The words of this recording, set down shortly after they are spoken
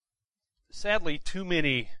Sadly, too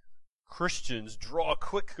many Christians draw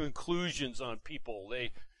quick conclusions on people.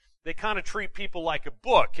 They kind of treat people like a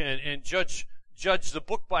book and judge the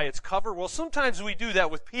book by its cover. Well, sometimes we do that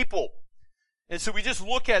with people. And so we just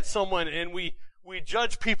look at someone and we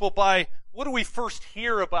judge people by what do we first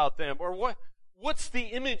hear about them, or what's the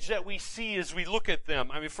image that we see as we look at them.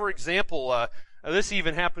 I mean, for example, this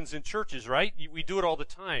even happens in churches, right? We do it all the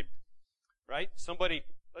time, right?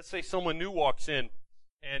 Let's say someone new walks in,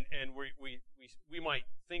 and we might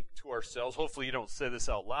think to ourselves, hopefully you don't say this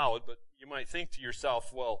out loud, but you might think to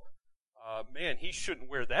yourself, well, man, he shouldn't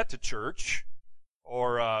wear that to church,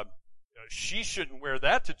 or she shouldn't wear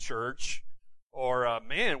that to church, or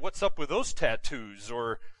man, what's up with those tattoos?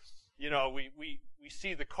 Or, we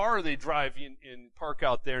see the car they drive in park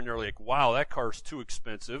out there, and they're like, wow, that car's too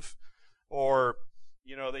expensive. Or,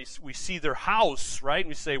 we see their house, right? And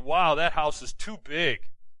we say, wow, that house is too big.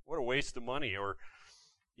 What a waste of money. Or,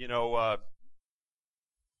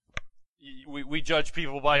 we judge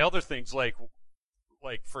people by other things like,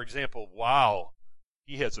 for example, wow,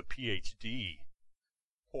 he has a PhD.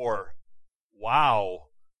 Or, wow,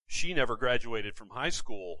 she never graduated from high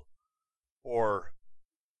school. Or,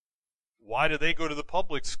 why do they go to the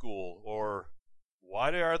public school? Or,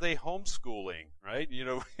 why are they homeschooling? Right?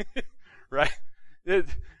 Right?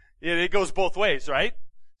 It goes both ways, right?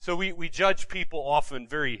 So we judge people often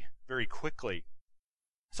very, very quickly.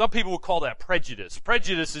 Some people will call that prejudice.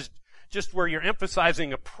 Prejudice is just where you're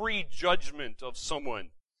emphasizing a prejudgment of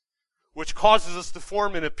someone, which causes us to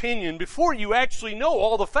form an opinion before you actually know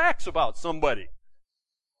all the facts about somebody.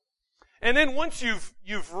 And then once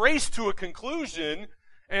you've raced to a conclusion,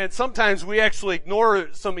 and sometimes we actually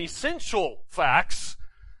ignore some essential facts,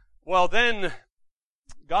 well then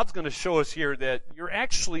God's going to show us here that you're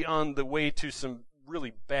actually on the way to some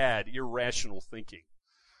really bad, irrational thinking.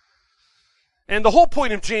 And the whole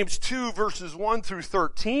point of James 2 verses 1 through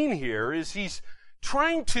 13 here is he's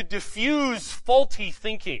trying to diffuse faulty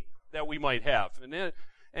thinking that we might have.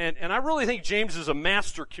 And I really think James is a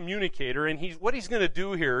master communicator, and what he's going to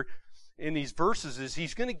do here in these verses is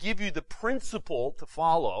he's going to give you the principle to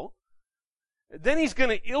follow. Then he's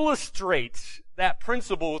going to illustrate that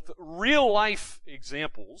principle with real life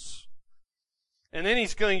examples. And then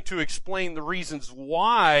he's going to explain the reasons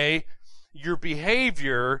why your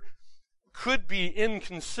behavior could be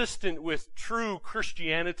inconsistent with true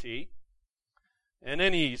Christianity. And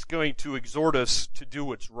then he's going to exhort us to do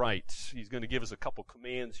what's right. He's going to give us a couple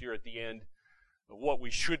commands here at the end of what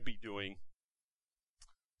we should be doing.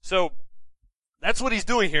 So that's what he's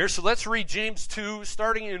doing here. So let's read James 2,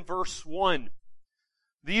 starting in verse 1.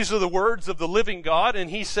 These are the words of the living God, and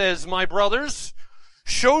he says, "My brothers,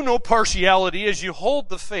 show no partiality as you hold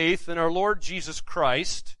the faith in our Lord Jesus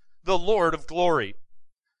Christ, the Lord of glory.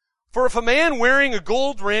 For if a man wearing a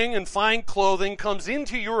gold ring and fine clothing comes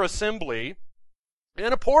into your assembly,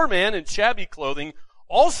 and a poor man in shabby clothing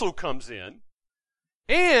also comes in,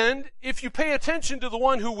 and if you pay attention to the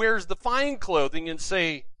one who wears the fine clothing and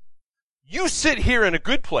say, 'You sit here in a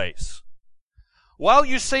good place,' while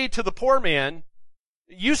you say to the poor man,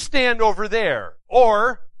 'You stand over there,'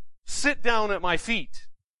 or 'Sit down at my feet,'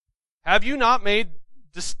 have you not made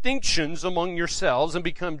distinctions among yourselves and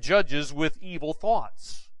become judges with evil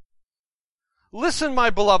thoughts? Listen, my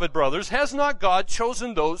beloved brothers, has not God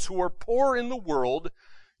chosen those who are poor in the world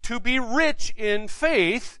to be rich in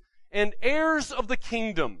faith and heirs of the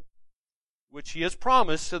kingdom, which he has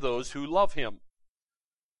promised to those who love him?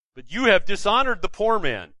 But you have dishonored the poor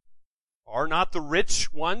man. Are not the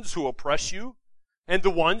rich ones who oppress you, and the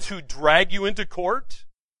ones who drag you into court?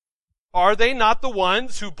 Are they not the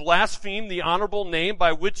ones who blaspheme the honorable name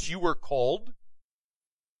by which you were called?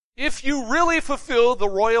 If you really fulfill the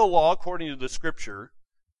royal law according to the Scripture,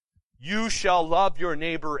 'You shall love your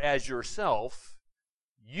neighbor as yourself,'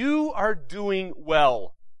 you are doing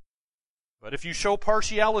well. But if you show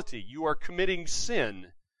partiality, you are committing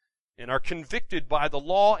sin and are convicted by the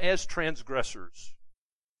law as transgressors.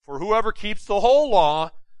 For whoever keeps the whole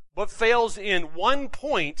law but fails in one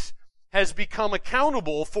point has become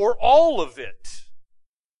accountable for all of it.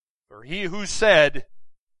 For he who said,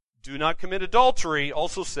 'Do not commit adultery,'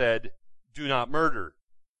 also said, 'Do not murder.'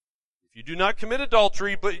 If you do not commit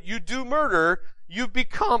adultery, but you do murder, you've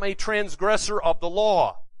become a transgressor of the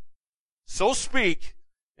law. So speak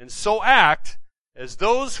and so act as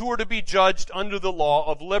those who are to be judged under the law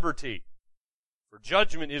of liberty. For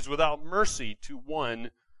judgment is without mercy to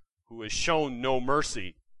one who has shown no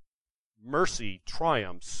mercy. Mercy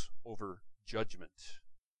triumphs over judgment."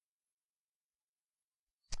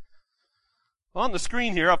 On the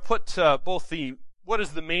screen here, I've put both what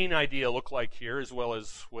does the main idea look like here, as well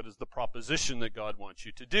as what is the proposition that God wants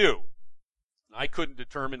you to do. I couldn't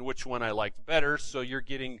determine which one I liked better, so you're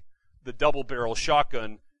getting the double-barrel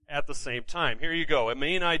shotgun at the same time. Here you go. A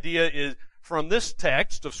main idea is from this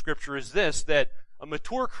text of Scripture is this, that a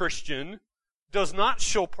mature Christian does not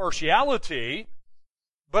show partiality,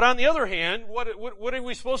 but on the other hand, what are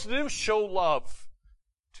we supposed to do? Show love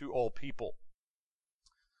to all people.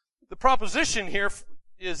 The proposition here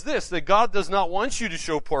is this, that God does not want you to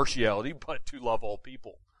show partiality, but to love all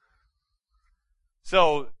people.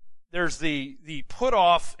 So, there's the put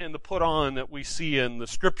off and the put on that we see in the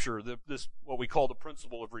Scripture, this what we call the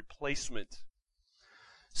principle of replacement.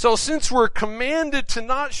 So since we're commanded to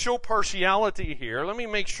not show partiality here, let me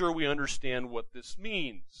make sure we understand what this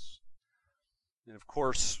means. And of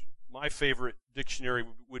course, my favorite dictionary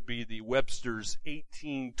would be the Webster's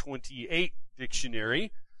 1828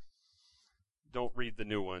 dictionary. Don't read the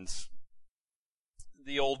new ones.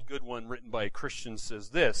 The old good one written by a Christian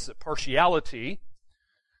says this, that partiality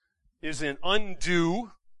is an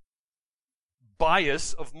undue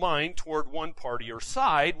bias of mind toward one party or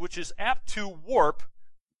side, which is apt to warp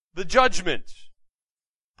the judgment.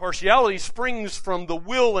 Partiality springs from the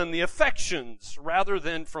will and the affections rather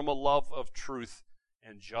than from a love of truth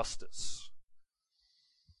and justice.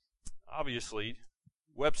 Obviously,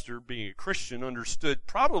 Webster, being a Christian, understood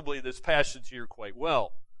probably this passage here quite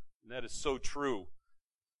well. And that is so true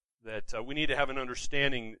that we need to have an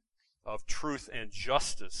understanding of truth and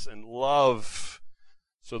justice and love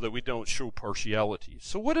so that we don't show partiality.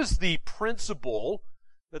 So what is the principle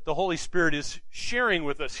that the Holy Spirit is sharing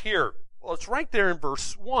with us here? Well, it's right there in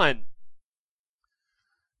verse 1.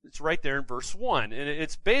 It's right there in verse 1. And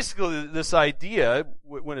it's basically this idea,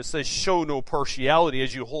 when it says show no partiality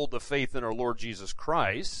as you hold the faith in our Lord Jesus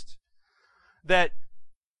Christ, that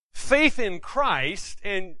faith in Christ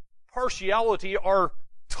and partiality are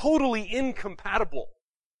totally incompatible.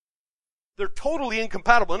 They're totally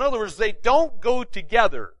incompatible. In other words, they don't go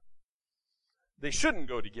together. They shouldn't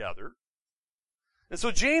go together. And so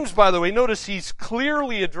James, by the way, notice he's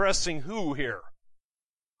clearly addressing who here?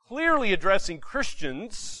 Clearly addressing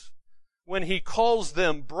Christians when he calls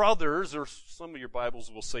them brothers, or some of your Bibles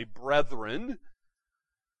will say brethren.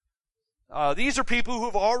 These are people who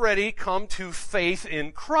have already come to faith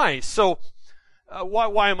in Christ. So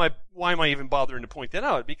why am I even bothering to point that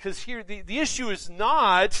out? Because here the issue is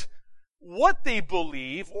not what they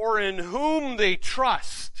believe or in whom they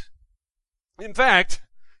trust. In fact,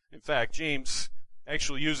 James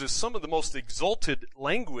actually uses some of the most exalted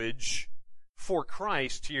language for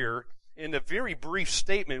Christ here in a very brief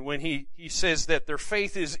statement when he says that their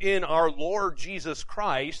faith is in our Lord Jesus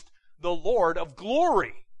Christ, the Lord of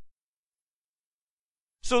glory.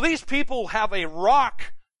 So these people have a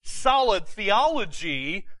rock-solid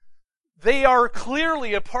theology. They are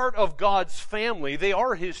clearly a part of God's family. They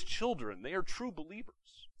are His children. They are true believers.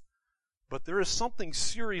 But there is something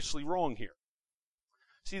seriously wrong here.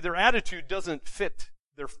 See, their attitude doesn't fit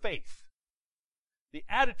their faith. The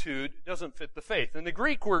attitude doesn't fit the faith. And the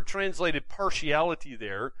Greek word translated partiality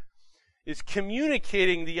there is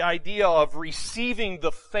communicating the idea of receiving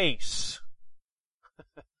the face.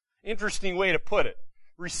 Interesting way to put it.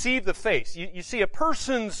 Receive the face. You see, a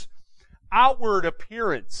person's outward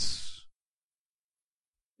appearance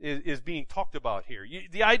is being talked about here.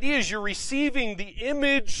 The idea is you're receiving the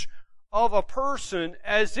image of a person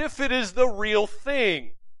as if it is the real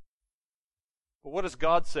thing. But what does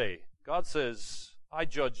God say? God says, I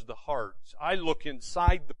judge the heart. I look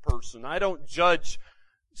inside the person. I don't judge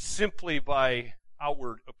simply by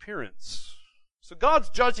outward appearance. So God's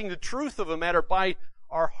judging the truth of a matter by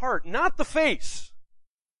our heart, not the face.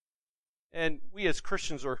 And we as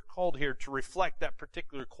Christians are called here to reflect that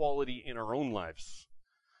particular quality in our own lives.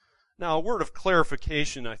 Now, a word of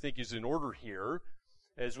clarification, I think, is in order here.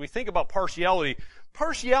 As we think about partiality,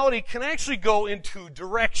 partiality can actually go in two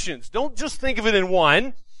directions. Don't just think of it in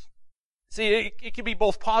one. See, it can be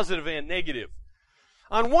both positive and negative.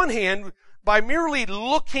 On one hand, by merely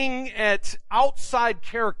looking at outside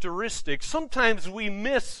characteristics, sometimes we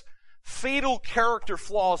miss fatal character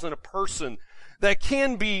flaws in a person that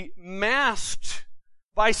can be masked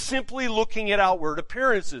by simply looking at outward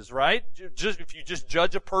appearances, right? If you just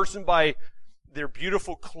judge a person by their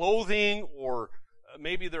beautiful clothing, or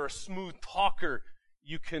maybe they're a smooth talker,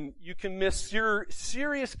 you can miss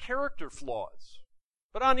serious character flaws.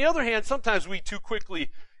 But on the other hand, sometimes we too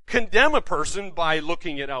quickly condemn a person by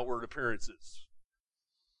looking at outward appearances.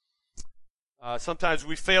 Sometimes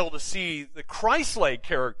we fail to see the Christ-like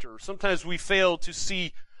character. Sometimes we fail to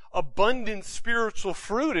see abundant spiritual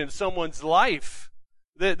fruit in someone's life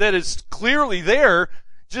that is clearly there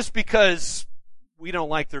just because we don't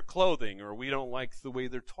like their clothing or we don't like the way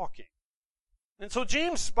they're talking. And so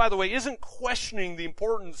James, by the way, isn't questioning the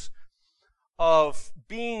importance of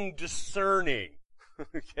being discerning.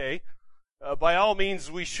 Okay? By all means,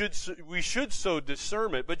 we should sow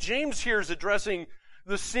discernment. But James here is addressing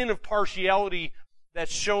the sin of partiality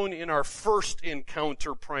that's shown in our first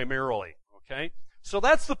encounter primarily. Okay? So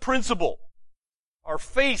that's the principle. Our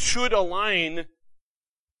faith should align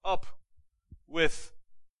up with,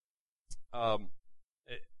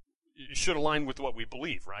 it should align with what we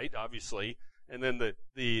believe, right? Obviously. And then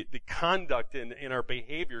the conduct in our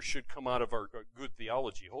behavior should come out of our good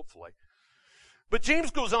theology, hopefully. But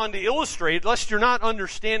James goes on to illustrate, lest you're not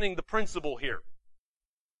understanding the principle here.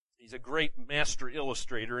 He's a great master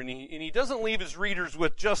illustrator, and he doesn't leave his readers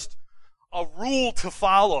with just a rule to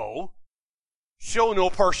follow. Show no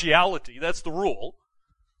partiality. That's the rule.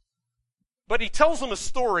 But he tells them a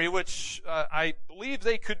story which I believe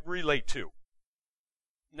they could relate to.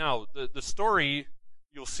 Now, the story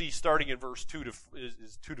you'll see starting in verse 2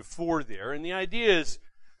 to 4 there. And the idea is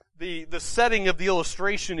the setting of the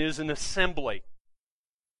illustration is an assembly.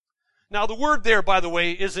 Now, the word there, by the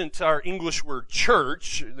way, isn't our English word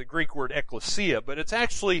church, the Greek word ekklesia, but it's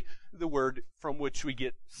actually the word from which we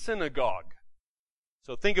get synagogue.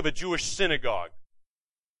 So think of a Jewish synagogue.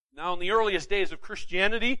 Now, in the earliest days of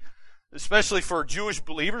Christianity, especially for Jewish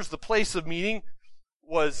believers, the place of meeting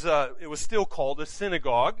was still called a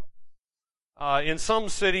synagogue. In some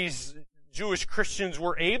cities, Jewish Christians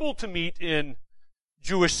were able to meet in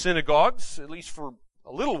Jewish synagogues, at least for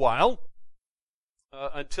a little while,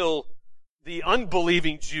 until the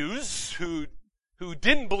unbelieving Jews who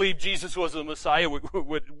didn't believe Jesus was the Messiah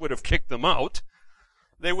would have kicked them out.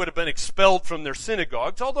 They would have been expelled from their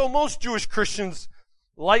synagogues, although most Jewish Christians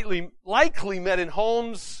likely met in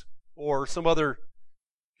homes or some other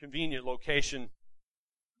convenient location.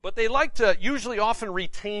 But they like to usually often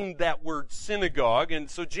retain that word synagogue, and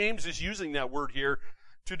so James is using that word here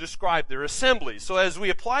to describe their assembly. So as we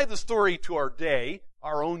apply the story to our day,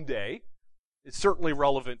 our own day, it's certainly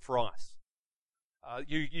relevant for us.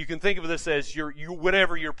 You can think of this as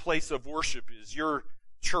whatever your place of worship is, your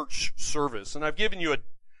church service. And I've given you a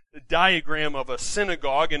diagram of a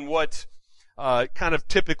synagogue and what kind of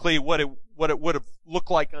typically what it would have looked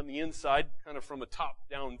like on the inside, kind of from a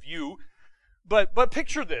top-down view. But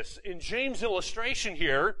picture this. In James' illustration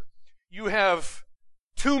here, you have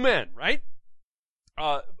two men, right?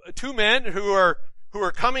 Two men who are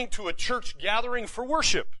coming to a church gathering for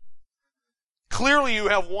worship. Clearly you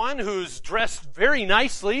have one who's dressed very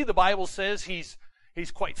nicely. The Bible says he's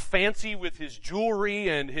quite fancy with his jewelry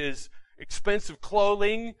and his expensive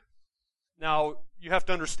clothing. Now, you have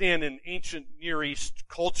to understand in ancient Near East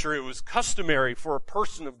culture, it was customary for a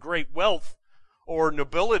person of great wealth or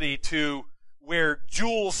nobility to wear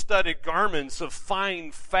jewel-studded garments of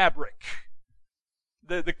fine fabric.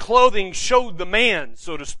 The clothing showed the man,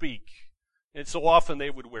 so to speak. And so often they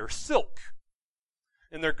would wear silk.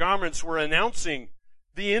 And their garments were announcing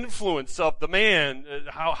the influence of the man,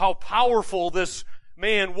 how powerful this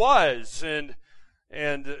man was. And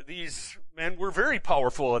these men were very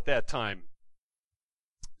powerful at that time.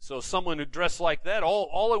 So someone who dressed like that,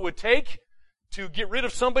 all it would take to get rid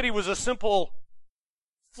of somebody was a simple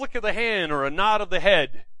flick of the hand or a nod of the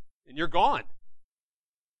head, and you're gone.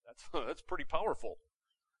 That's pretty powerful.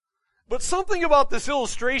 But something about this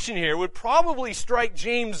illustration here would probably strike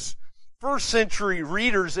James' first century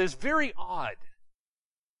readers as very odd.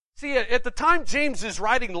 See, at the time James is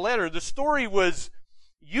writing the letter, the story was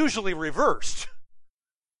usually reversed.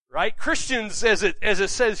 Right? Christians, as it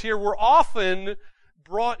says here, were often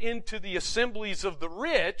brought into the assemblies of the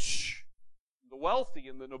rich, the wealthy,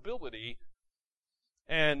 and the nobility,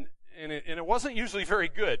 and it wasn't usually very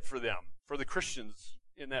good for them, for the Christians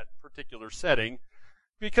in that particular setting,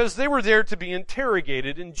 because they were there to be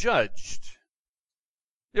interrogated and judged.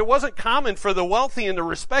 It wasn't common for the wealthy and the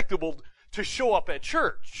respectable to show up at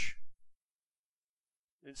church.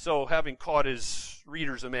 And so, having caught his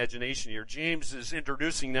reader's imagination here, James is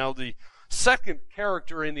introducing now the second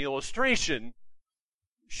character in the illustration,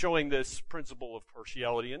 showing this principle of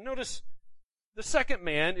partiality. And notice, the second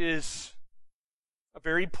man is a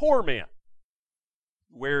very poor man,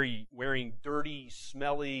 wearing dirty,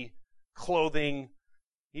 smelly clothing.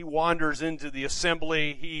 He wanders into the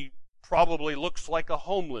assembly. He probably looks like a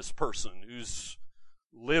homeless person who's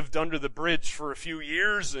lived under the bridge for a few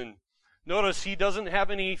years. And notice he doesn't have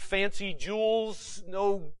any fancy jewels,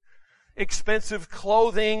 no expensive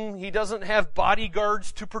clothing. He doesn't have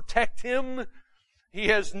bodyguards to protect him. He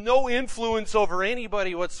has no influence over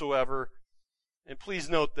anybody whatsoever. And please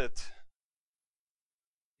note that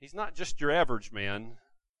he's not just your average man.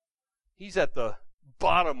 He's at the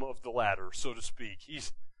bottom of the ladder, so to speak.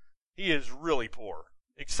 He is really poor,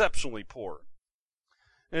 exceptionally poor.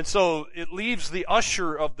 And so it leaves the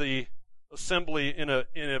usher of the assembly in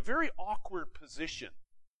a very awkward position.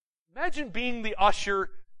 Imagine being the usher.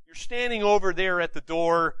 You're standing over there at the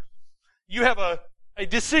door. You have a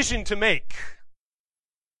decision to make.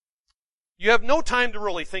 You have no time to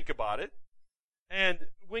really think about it. And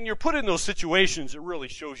when you're put in those situations, it really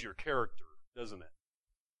shows your character, doesn't it?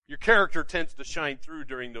 Your character tends to shine through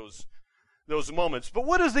during those moments. But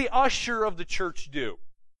what does the usher of the church do?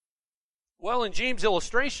 Well, in James'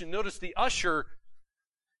 illustration, notice the usher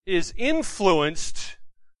is influenced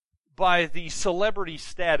by the celebrity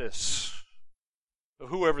status of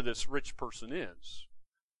whoever this rich person is.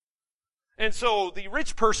 And so the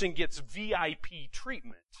rich person gets VIP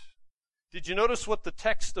treatment. Did you notice what the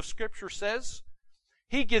text of Scripture says?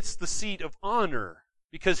 He gets the seat of honor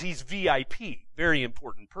because he's VIP, very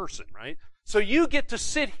important person, right? So you get to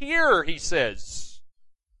sit here, he says.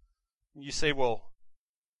 You say, well,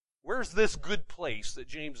 where's this good place that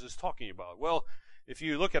James is talking about? Well, if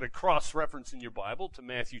you look at a cross-reference in your Bible to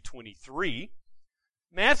Matthew 23,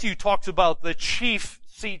 Matthew talks about the chief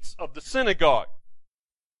seats of the synagogue.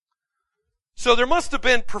 So there must have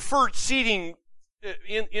been preferred seating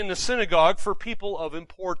in the synagogue for people of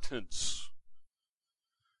importance.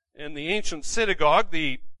 In the ancient synagogue,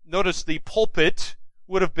 notice the pulpit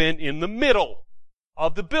would have been in the middle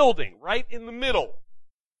of the building, right in the middle.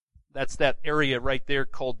 That's that area right there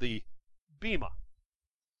called the bema.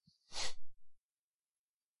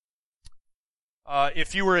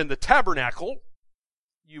 If you were in the tabernacle,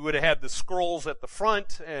 you would have had the scrolls at the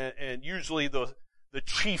front, and usually the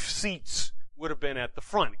chief seats would have been at the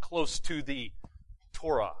front, close to the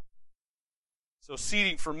Torah. So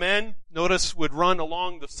seating for men, notice, would run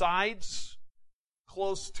along the sides,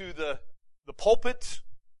 close to the pulpit.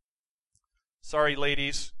 Sorry,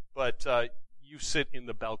 ladies, but you sit in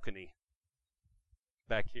the balcony.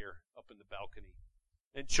 Back here, up in the balcony.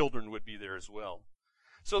 And children would be there as well.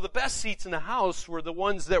 So the best seats in the house were the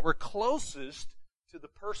ones that were closest to the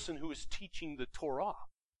person who was teaching the Torah.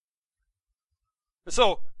 And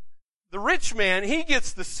so the rich man, he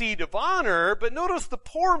gets the seat of honor, but notice the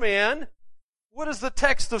poor man, what does the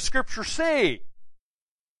text of Scripture say?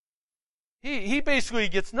 He basically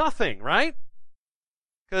gets nothing, right?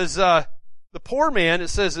 Because the poor man, it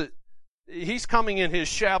says that he's coming in his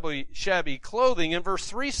shabby clothing, and verse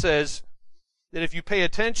 3 says that if you pay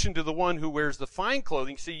attention to the one who wears the fine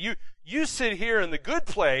clothing, see, you sit here in the good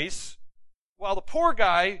place, while the poor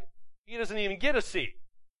guy, he doesn't even get a seat.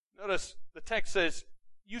 Notice the text says,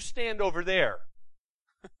 you stand over there.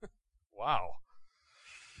 Wow.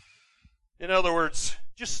 In other words,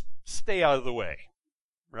 just stay out of the way,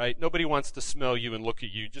 right? Nobody wants to smell you and look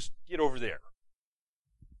at you. Just get over there.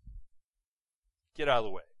 Get out of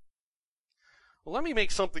the way. Well, let me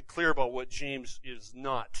make something clear about what James is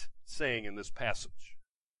not saying in this passage.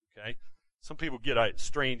 Okay? Some people get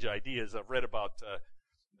strange ideas. I've read about,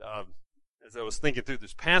 as I was thinking through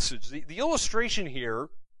this passage, the illustration here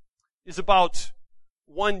is about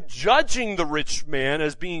one judging the rich man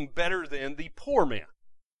as being better than the poor man.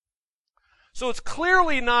 So it's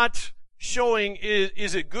clearly not showing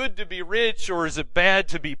is it good to be rich or is it bad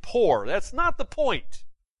to be poor. That's not the point.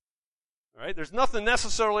 All right? There's nothing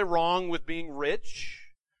necessarily wrong with being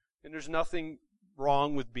rich, and there's nothing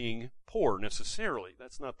wrong with being poor necessarily.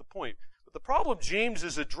 That's not the point. But the problem James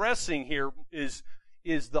is addressing here is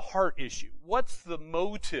the heart issue. What's the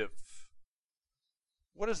motive?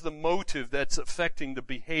 What is the motive that's affecting the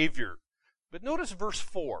behavior? But notice verse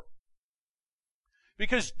 4.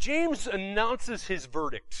 Because James announces his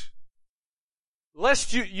verdict.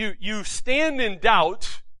 Lest you stand in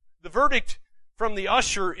doubt, the verdict from the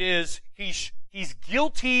usher is he's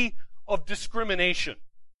guilty of discrimination.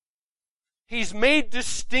 He's made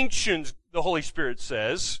distinctions, the Holy Spirit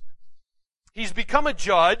says. He's become a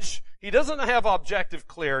judge. He doesn't have objective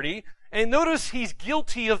clarity. And notice he's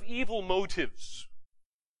guilty of evil motives.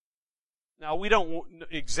 Now, we don't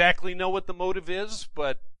exactly know what the motive is,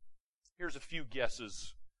 but here's a few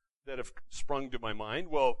guesses that have sprung to my mind.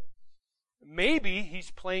 Well, maybe he's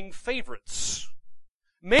playing favorites.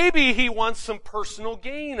 Maybe he wants some personal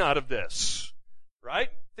gain out of this, right?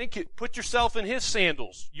 Put yourself in his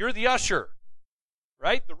sandals. You're the usher,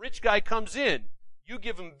 right? The rich guy comes in. You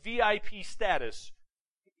give him VIP status.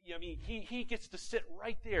 I mean, he gets to sit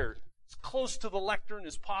right there, as close to the lectern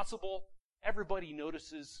as possible. Everybody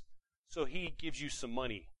notices, so he gives you some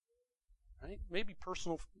money, right? Maybe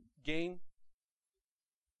personal gain.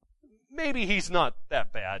 Maybe he's not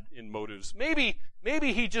that bad in motives. Maybe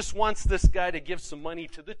he just wants this guy to give some money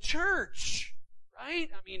to the church, right?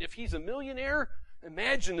 I mean, if he's a millionaire,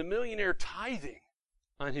 imagine the millionaire tithing.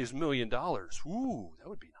 on his $1 million. Ooh, that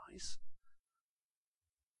would be nice.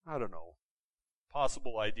 I don't know.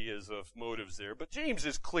 Possible ideas of motives there. But James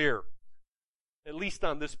is clear, at least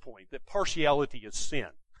on this point, that partiality is sin.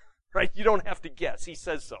 Right? You don't have to guess. He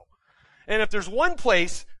says so. And if there's one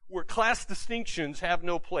place where class distinctions have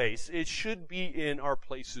no place, it should be in our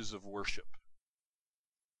places of worship.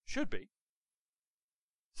 Should be.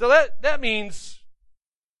 So that means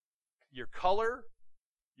your color,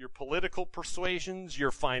 your political persuasions,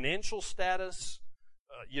 your financial status,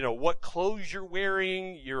 what clothes you're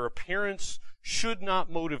wearing, your appearance should not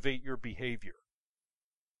motivate your behavior.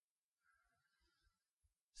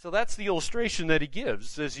 So that's the illustration that he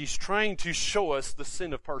gives as he's trying to show us the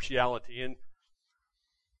sin of partiality. And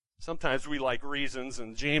sometimes we like reasons,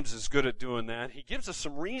 and James is good at doing that. He gives us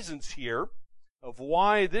some reasons here of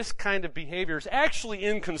why this kind of behavior is actually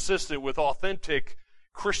inconsistent with authentic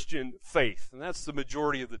Christian faith. And that's the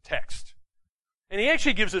majority of the text. And he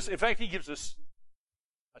actually gives us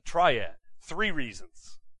a triad, 3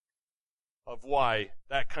 reasons of why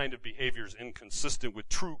that kind of behavior is inconsistent with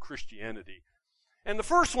true Christianity. And the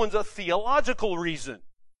first one's a theological reason.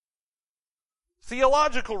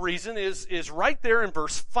 Theological reason is right there in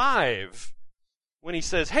verse 5 when he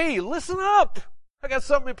says, hey, listen up! I got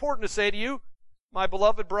something important to say to you, my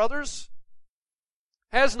beloved brothers.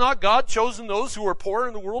 Has not God chosen those who are poor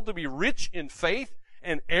in the world to be rich in faith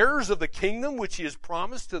and heirs of the kingdom which he has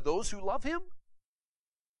promised to those who love him?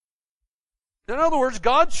 In other words,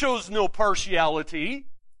 God shows no partiality.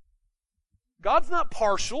 God's not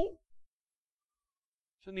partial.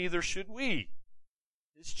 So neither should we.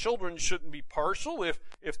 His children shouldn't be partial.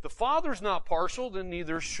 If the Father's not partial, then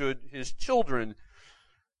neither should his children.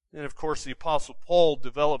 And of course, the Apostle Paul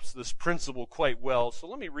develops this principle quite well. So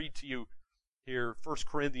let me read to you here 1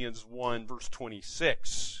 Corinthians 1, verse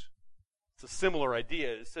 26. It's a similar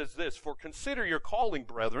idea. It says this, for consider your calling,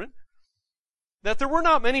 brethren, that there were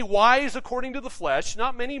not many wise according to the flesh,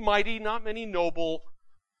 not many mighty, not many noble,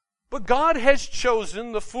 but God has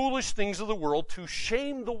chosen the foolish things of the world to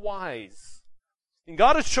shame the wise. And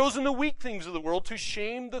God has chosen the weak things of the world to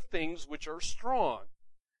shame the things which are strong.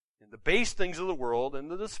 And the base things of the world and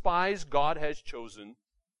the despised God has chosen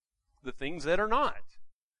the things that are not,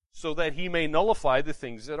 so that he may nullify the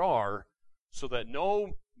things that are, so that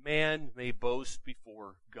no man may boast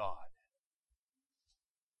before God.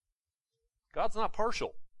 God's not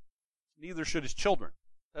partial. Neither should his children.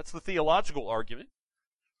 That's the theological argument.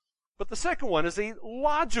 But the second one is a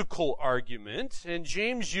logical argument, and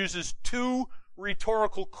James uses 2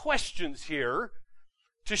 rhetorical questions here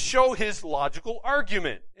to show his logical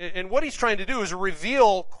argument. And what he's trying to do is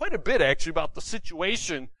reveal quite a bit, actually, about the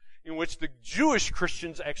situation in which the Jewish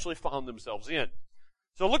Christians actually found themselves in.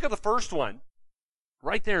 So look at the first one,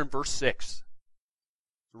 right there in verse 6.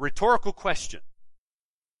 The rhetorical question.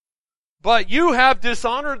 But you have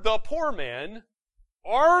dishonored the poor man.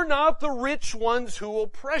 Are not the rich ones who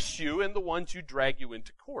oppress you and the ones who drag you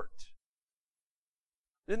into court?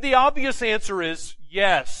 And the obvious answer is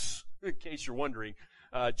yes. In case you're wondering,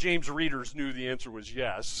 James readers knew the answer was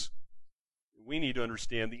yes. We need to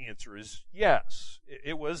understand the answer is yes.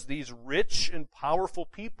 It was these rich and powerful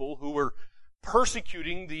people who were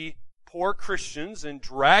persecuting the poor Christians and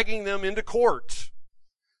dragging them into court.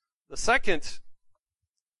 The second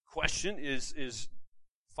question is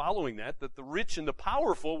following that the rich and the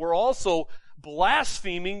powerful were also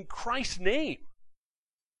blaspheming Christ's name.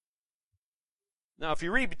 Now, if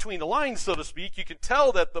you read between the lines, so to speak, you can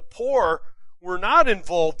tell that the poor were not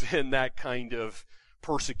involved in that kind of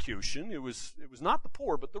persecution. It was not the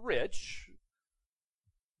poor, but the rich.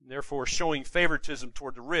 And therefore, showing favoritism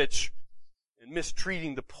toward the rich and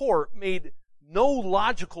mistreating the poor made no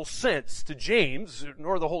logical sense to James,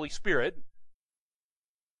 nor the Holy Spirit.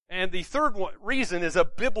 And the third reason is a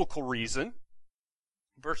biblical reason,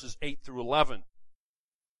 verses 8 through 11.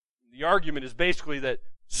 The argument is basically that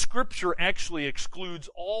Scripture actually excludes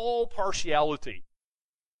all partiality.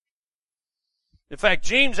 In fact,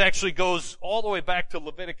 James actually goes all the way back to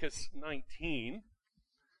Leviticus 19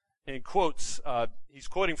 and quotes, he's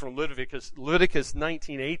quoting from Leviticus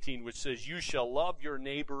 19:18, which says, you shall love your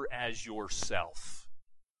neighbor as yourself.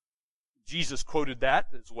 Jesus quoted that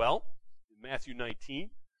as well in Matthew 19.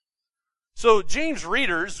 So James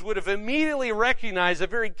readers would have immediately recognized a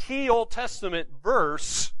very key Old Testament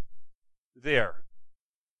verse there.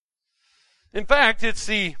 In fact, it's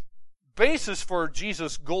the basis for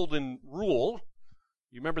Jesus' golden rule.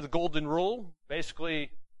 You remember the golden rule?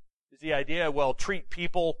 Basically, is the idea, well, treat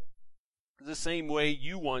people the same way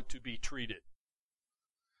you want to be treated.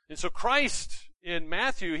 And so Christ, in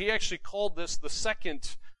Matthew, he actually called this the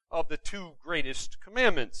second of the 2 greatest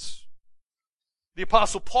commandments. The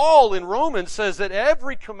Apostle Paul in Romans says that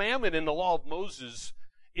every commandment in the law of Moses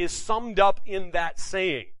is summed up in that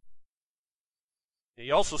saying.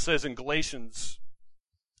 He also says in Galatians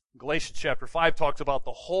chapter 5 talks about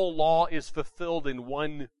the whole law is fulfilled in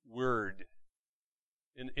one word.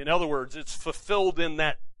 In other words, it's fulfilled in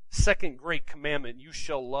that second great commandment, you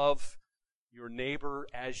shall love your neighbor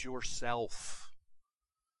as yourself.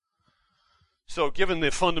 So given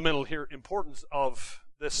the fundamental importance of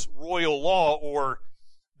this royal law, or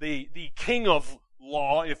the king of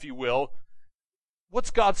law, if you will,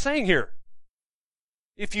 what's God saying here?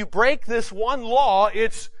 If you break this one law,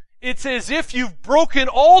 it's as if you've broken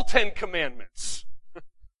all 10 commandments.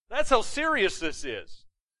 That's how serious this is.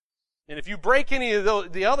 And if you break any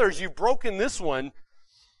of the others, you've broken this one.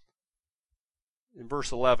 In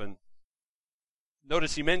verse 11,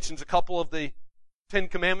 notice he mentions a couple of the 10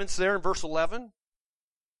 commandments there in verse 11.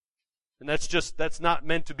 And that's not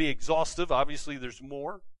meant to be exhaustive. Obviously, there's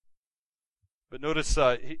more. But notice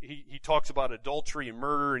he talks about adultery and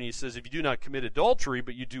murder, and he says, if you do not commit adultery,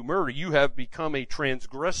 but you do murder, you have become a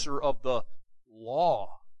transgressor of the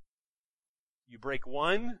law. You break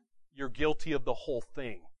one, you're guilty of the whole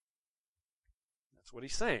thing. That's what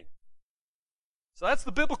he's saying. So that's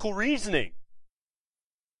the biblical reasoning.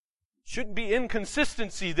 Shouldn't be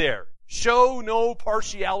inconsistency there. Show no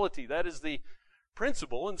partiality. That is the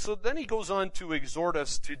principle. And so then he goes on to exhort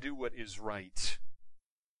us to do what is right.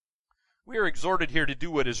 We are exhorted here to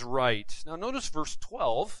do what is right. Now notice verse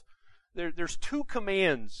 12. There's two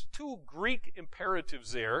commands, two Greek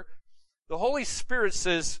imperatives there. The Holy Spirit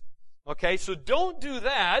says, okay, so don't do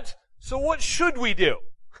that. So what should we do?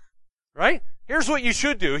 Right? Here's what you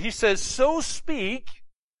should do. He says, so speak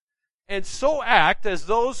and so act as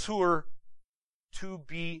those who are to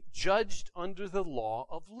be judged under the law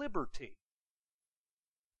of liberty.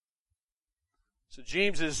 So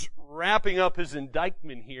James is wrapping up his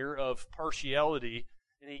indictment here of partiality,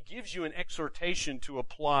 and he gives you an exhortation to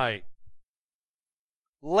apply.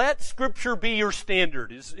 Let Scripture be your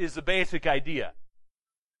standard is the basic idea.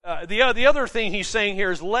 The other thing he's saying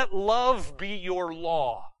here is let love be your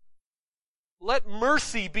law. Let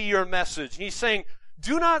mercy be your message. He's saying,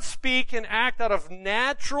 do not speak and act out of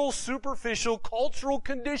natural, superficial, cultural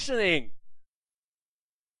conditioning.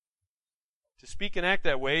 To speak and act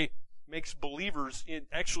that way makes believers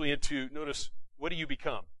into, notice, what do you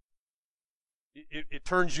become? It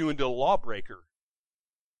turns you into a lawbreaker.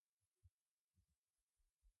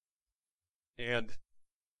 And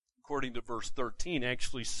according to verse 13,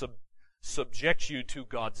 actually subjects you to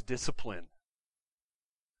God's discipline.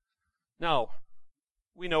 Now,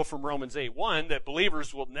 we know from Romans 8:1 that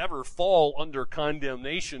believers will never fall under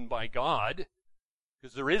condemnation by God,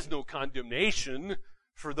 because there is no condemnation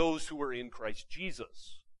for those who are in Christ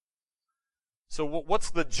Jesus. So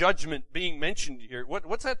what's the judgment being mentioned here?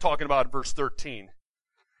 What's that talking about in verse 13?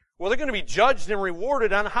 Well, they're going to be judged and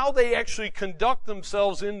rewarded on how they actually conduct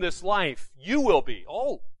themselves in this life. You will be.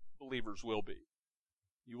 All believers will be.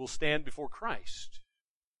 You will stand before Christ,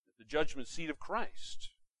 at the judgment seat of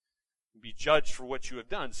Christ, and be judged for what you have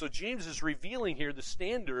done. So James is revealing here the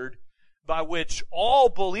standard by which all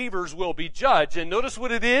believers will be judged. And notice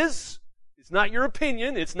what it is. It's not your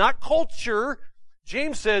opinion. It's not culture.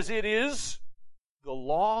 James says it is the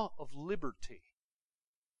law of liberty.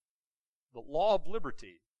 The law of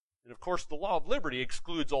liberty. And of course, the law of liberty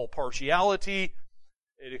excludes all partiality.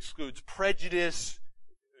 It excludes prejudice.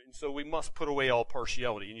 And so we must put away all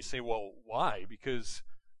partiality. And you say, well, why? Because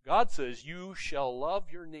God says, you shall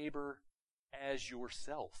love your neighbor as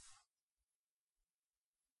yourself.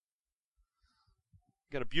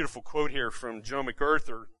 Got a beautiful quote here from Joe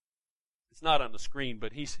MacArthur. It's not on the screen,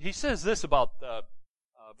 but he says this about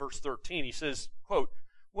verse 13. He says, quote,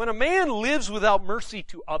 when a man lives without mercy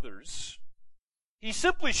to others, he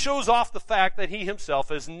simply shows off the fact that he himself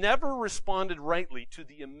has never responded rightly to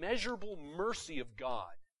the immeasurable mercy of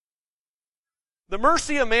God. The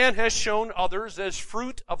mercy a man has shown others as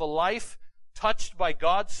fruit of a life touched by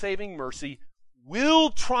God's saving mercy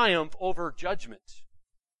will triumph over judgment.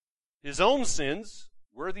 His own sins,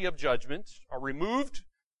 worthy of judgment, are removed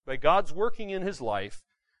by God's working in his life,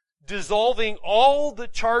 dissolving all the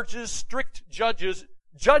charges strict justice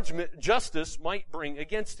might bring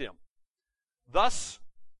against him. Thus,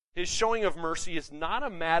 his showing of mercy is not a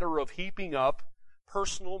matter of heaping up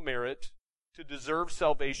personal merit to deserve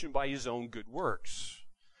salvation by his own good works.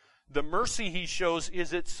 The mercy he shows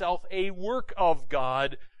is itself a work of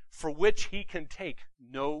God for which he can take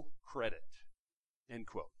no credit. End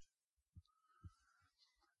quote.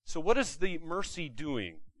 So what is the mercy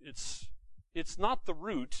doing? It's not the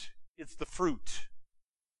root, it's the fruit.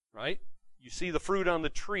 Right? You see the fruit on the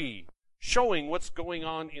tree. showing what's going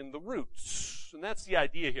on in the roots. And that's the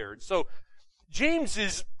idea here. And so James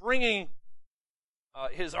is bringing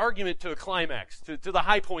his argument to a climax, to the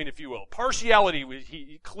high point, if you will. Partiality,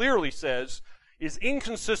 he clearly says, is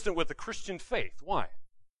inconsistent with the Christian faith. Why?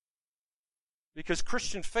 Because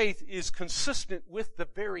Christian faith is consistent with the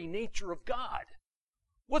very nature of God.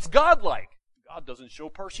 What's God like? God doesn't show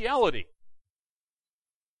partiality.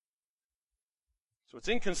 So it's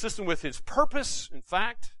inconsistent with His purpose, in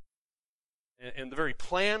fact, and the very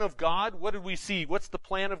plan of God. What did we see? What's the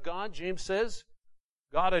plan of God? James says,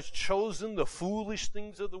 God has chosen the foolish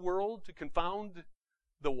things of the world to confound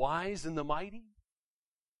the wise and the mighty,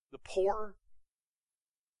 the poor.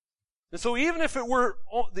 And so even if it were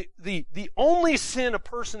the only sin a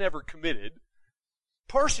person ever committed,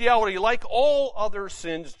 partiality, like all other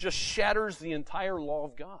sins, just shatters the entire law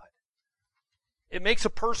of God. It makes a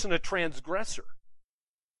person a transgressor.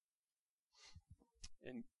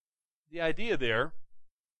 And the idea there,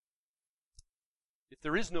 if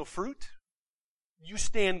there is no fruit, you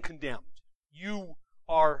stand condemned. You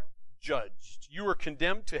are judged. You are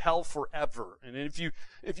condemned to hell forever. And if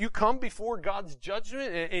you come before God's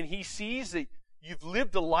judgment and He sees that you've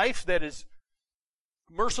lived a life that is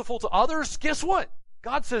merciful to others, guess what?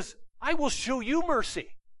 God says, I will show you mercy.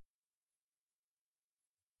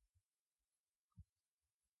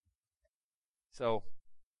 So,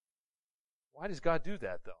 why does God do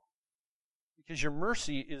that, though? Because your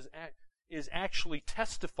mercy is actually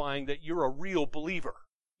testifying that you're a real believer.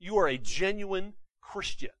 You are a genuine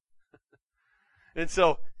Christian. And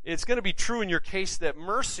so, it's going to be true in your case that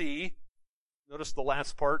mercy, notice the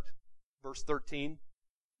last part, verse 13,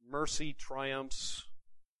 mercy triumphs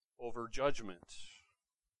over judgment.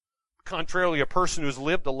 Contrarily, a person who's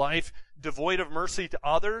lived a life devoid of mercy to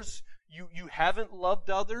others, you haven't loved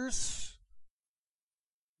others,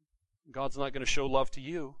 God's not going to show love to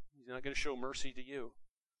you. He's not going to show mercy to you.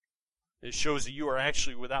 It shows that you are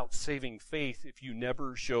actually without saving faith if you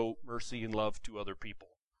never show mercy and love to other people.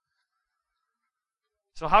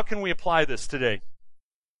 So how can we apply this today?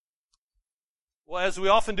 Well, as we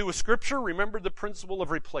often do with Scripture, remember the principle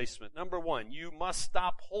of replacement. Number one, you must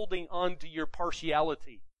stop holding on to your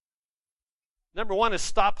partiality. Number one is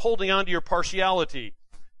stop holding on to your partiality.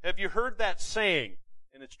 Have you heard that saying?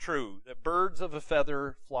 And it's true, that birds of a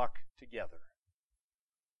feather flock together.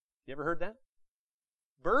 You ever heard that?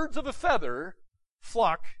 Birds of a feather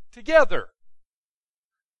flock together.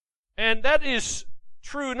 And that is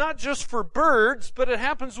true not just for birds, but it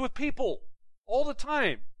happens with people all the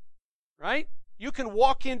time. Right? You can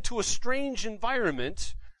walk into a strange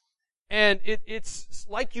environment and it's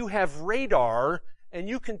like you have radar and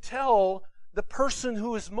you can tell the person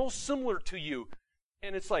who is most similar to you.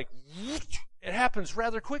 And it's like, it happens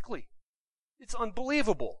rather quickly. It's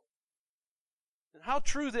unbelievable. And how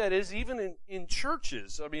true that is even in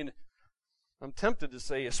churches. I mean, I'm tempted to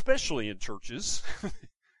say, especially in churches.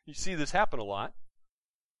 You see this happen a lot.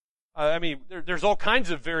 I mean, there's all kinds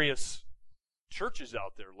of various churches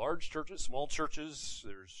out there. Large churches, small churches.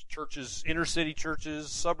 There's churches, inner city churches,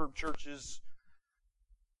 suburb churches,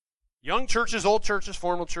 young churches, old churches,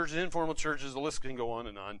 formal churches, informal churches. The list can go on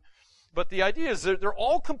and on. But the idea is that they're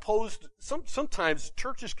all composed, sometimes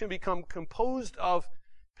churches can become composed of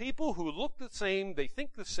people who look the same, they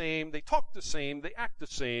think the same, they talk the same, they act the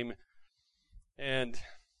same, and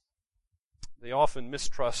they often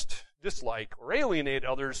mistrust, dislike, or alienate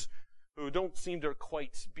others who don't seem to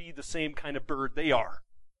quite be the same kind of bird they are.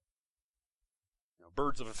 You know,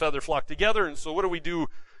 birds of a feather flock together, and so what do we do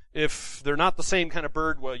if they're not the same kind of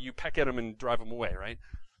bird? Well, you peck at them and drive them away, right?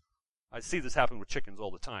 I see this happen with chickens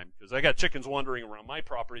all the time, because I got chickens wandering around my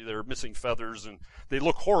property that are missing feathers, and they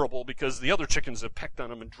look horrible because the other chickens have pecked on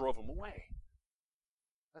them and drove them away.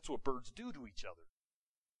 That's what birds do to each other.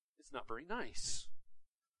 It's not very nice.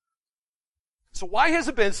 So why has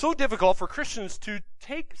it been so difficult for Christians to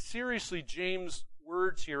take seriously James'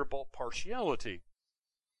 words here about partiality?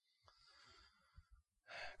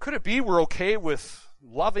 Could it be we're okay with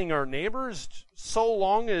loving our neighbors so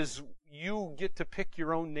long as you get to pick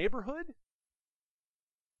your own neighborhood?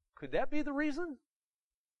 Could that be the reason?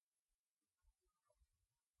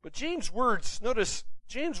 But James' words, notice,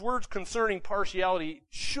 James' words concerning partiality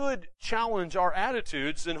should challenge our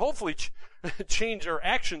attitudes and hopefully change our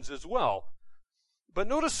actions as well. But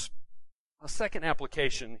notice a second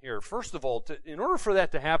application here. First of all, in order for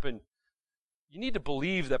that to happen, you need to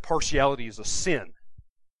believe that partiality is a sin.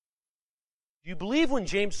 Do you believe when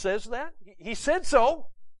James says that? He said so.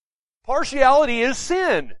 Partiality is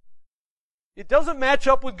sin. It doesn't match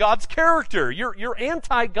up with God's character. You're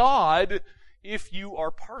anti-God if you are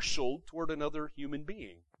partial toward another human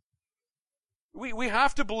being. We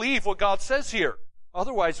have to believe what God says here.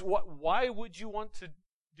 Otherwise, why would you want to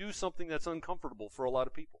do something that's uncomfortable for a lot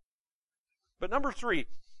of people? But number 3,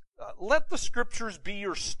 let the Scriptures be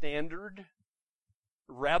your standard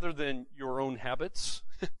rather than your own habits.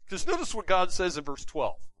 Because notice what God says in verse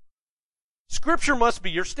 12. Scripture must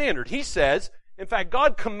be your standard. He says, in fact,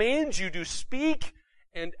 God commands you to speak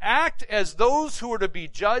and act as those who are to be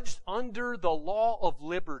judged under the law of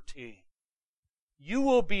liberty. You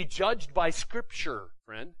will be judged by Scripture,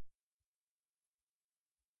 friend.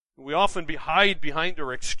 We often hide behind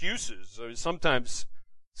our excuses. Sometimes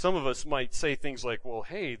some of us might say things like, well,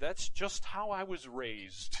 hey, that's just how I was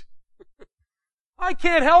raised. I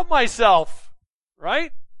can't help myself,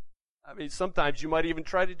 right? I mean, sometimes you might even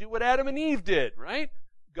try to do what Adam and Eve did, right?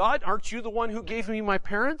 God, aren't you the one who gave me my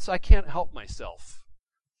parents? I can't help myself.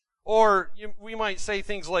 Or we might say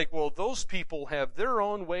things like, well, those people have their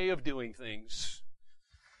own way of doing things.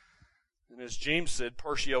 And as James said,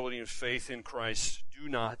 partiality and faith in Christ do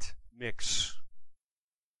not mix.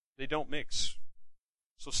 They don't mix.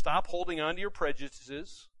 So stop holding on to your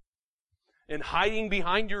prejudices and hiding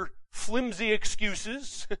behind your flimsy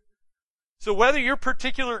excuses. So whether your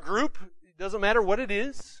particular group, it doesn't matter what it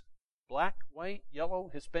is, black, white, yellow,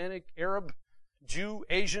 Hispanic, Arab, Jew,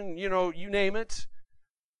 Asian, you name it,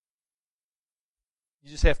 you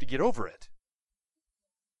just have to get over it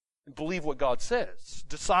and believe what God says.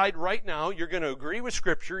 Decide right now you're going to agree with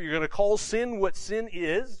Scripture. You're going to call sin what sin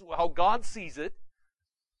is, how God sees it,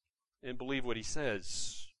 and believe what He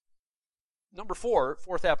says. Number 4,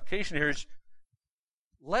 fourth application here is,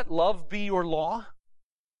 let love be your law.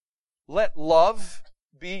 Let love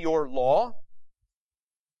be your law.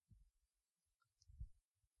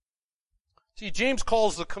 See, James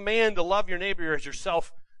calls the command to love your neighbor as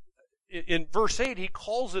yourself. In verse 8, he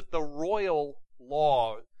calls it the royal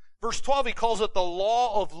law. Verse 12, he calls it the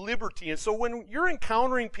law of liberty. And so when you're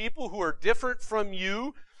encountering people who are different from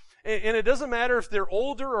you, and it doesn't matter if they're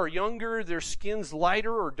older or younger, their skin's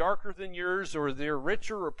lighter or darker than yours, or they're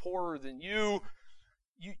richer or poorer than you,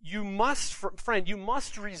 you must, friend, you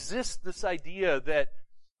must resist this idea that,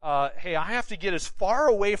 hey, I have to get as far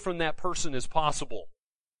away from that person as possible.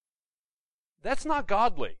 That's not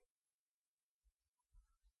godly.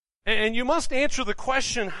 And you must answer the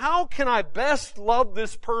question, how can I best love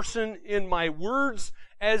this person in my words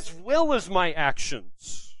as well as my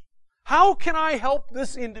actions? How can I help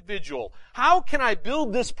this individual? How can I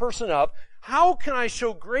build this person up? How can I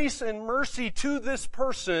show grace and mercy to this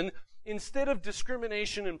person instead of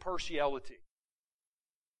discrimination and partiality?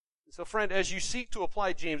 So friend, as you seek to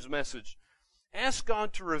apply James' message, ask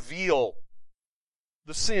God to reveal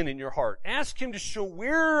the sin in your heart. Ask Him to show,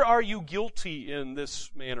 where are you guilty in this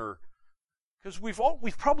manner? Because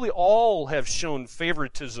we've probably all have shown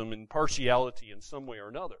favoritism and partiality in some way or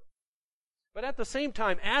another. But at the same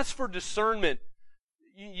time, ask for discernment.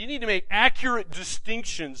 You need to make accurate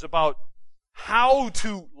distinctions about how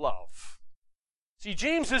to love. See,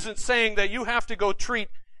 James isn't saying that you have to go treat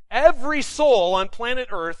every soul on planet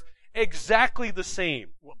Earth exactly the same.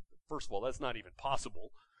 Well, first of all, that's not even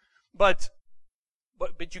possible. But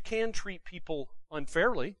you can treat people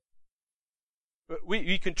unfairly.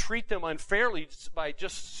 You can treat them unfairly by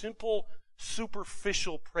just simple,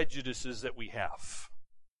 superficial prejudices that we have.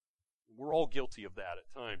 We're all guilty of that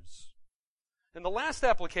at times. And the last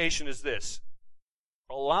application is this.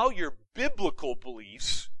 Allow your biblical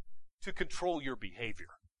beliefs to control your behavior.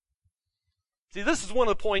 See, this is one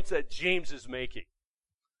of the points that James is making.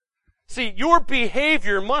 See, your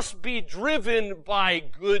behavior must be driven by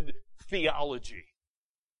good theology.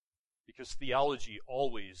 Because theology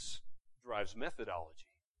always drives methodology.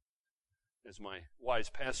 As my wise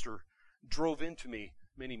pastor drove into me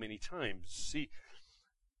many, many times. See,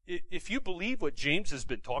 if you believe what James has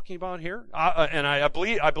been talking about here, and I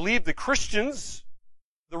believe the Christians,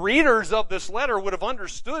 the readers of this letter would have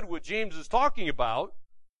understood what James is talking about,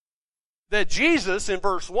 that Jesus, in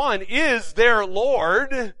verse 1, is their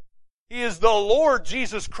Lord. He is the Lord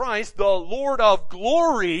Jesus Christ, the Lord of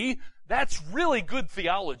glory. That's really good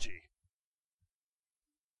theology.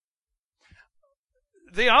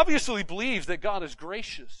 They obviously believe that God is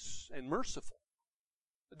gracious and merciful,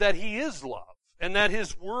 that He is love, and that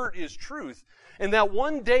His Word is truth, and that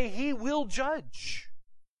one day He will judge.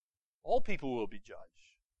 All people will be judged.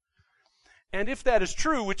 And if that is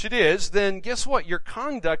true, which it is, then guess what? Your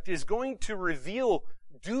conduct is going to reveal,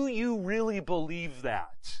 do you really believe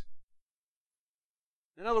that?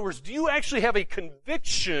 In other words, do you actually have a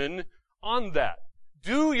conviction on that?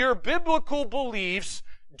 Do your biblical beliefs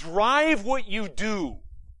drive what you do?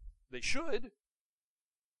 They should.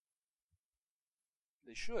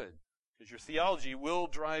 They should. Because your theology will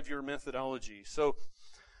drive your methodology. So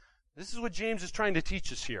this is what James is trying to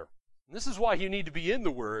teach us here. And this is why you need to be in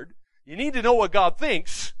the Word. You need to know what God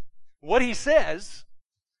thinks, what He says,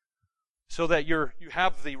 so that you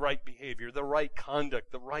have the right behavior, the right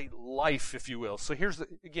conduct, the right life, if you will. So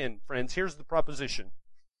again, friends, here's the proposition.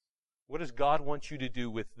 What does God want you to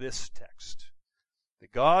do with this text?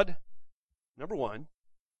 That God, number one,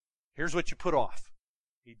 here's what you put off.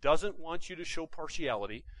 He doesn't want you to show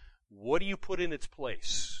partiality. What do you put in its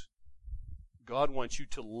place? God wants you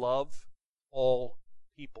to love all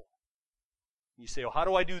people. You say, well, how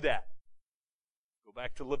do I do that? Go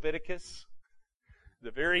back to Leviticus. The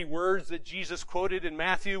very words that Jesus quoted in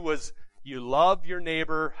Matthew was, you love your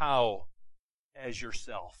neighbor, how? As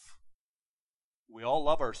yourself. We all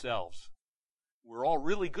love ourselves. We're all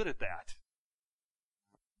really good at that.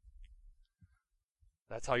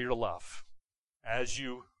 That's how you're to love. As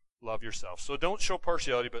you love yourself. So don't show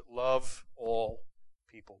partiality, but love all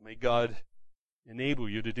people. May God enable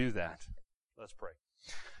you to do that. Let's pray.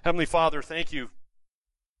 Heavenly Father, thank you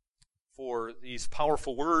for these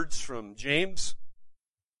powerful words from James.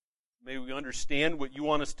 May we understand what you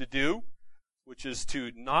want us to do, which is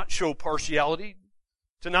to not show partiality,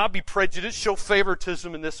 to not be prejudiced, show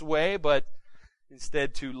favoritism in this way, but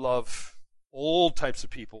instead to love all types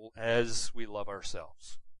of people as we love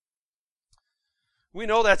ourselves. We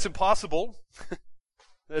know that's impossible.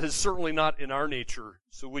 That is certainly not in our nature.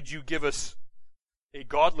 So would you give us a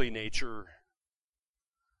godly nature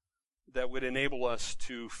that would enable us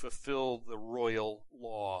to fulfill the royal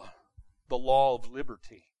law, the law of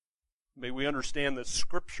liberty. May we understand that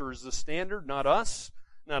Scripture is the standard, not us,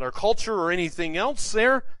 not our culture or anything else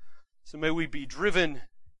there. So may we be driven,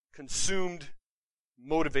 consumed,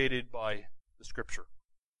 motivated by the Scripture.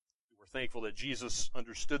 We're thankful that Jesus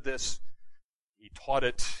understood this. He taught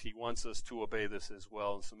it. He wants us to obey this as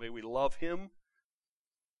well. And so may we love Him.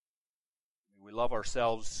 May we love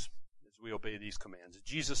ourselves as we obey these commands. In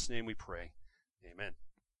Jesus' name we pray. Amen.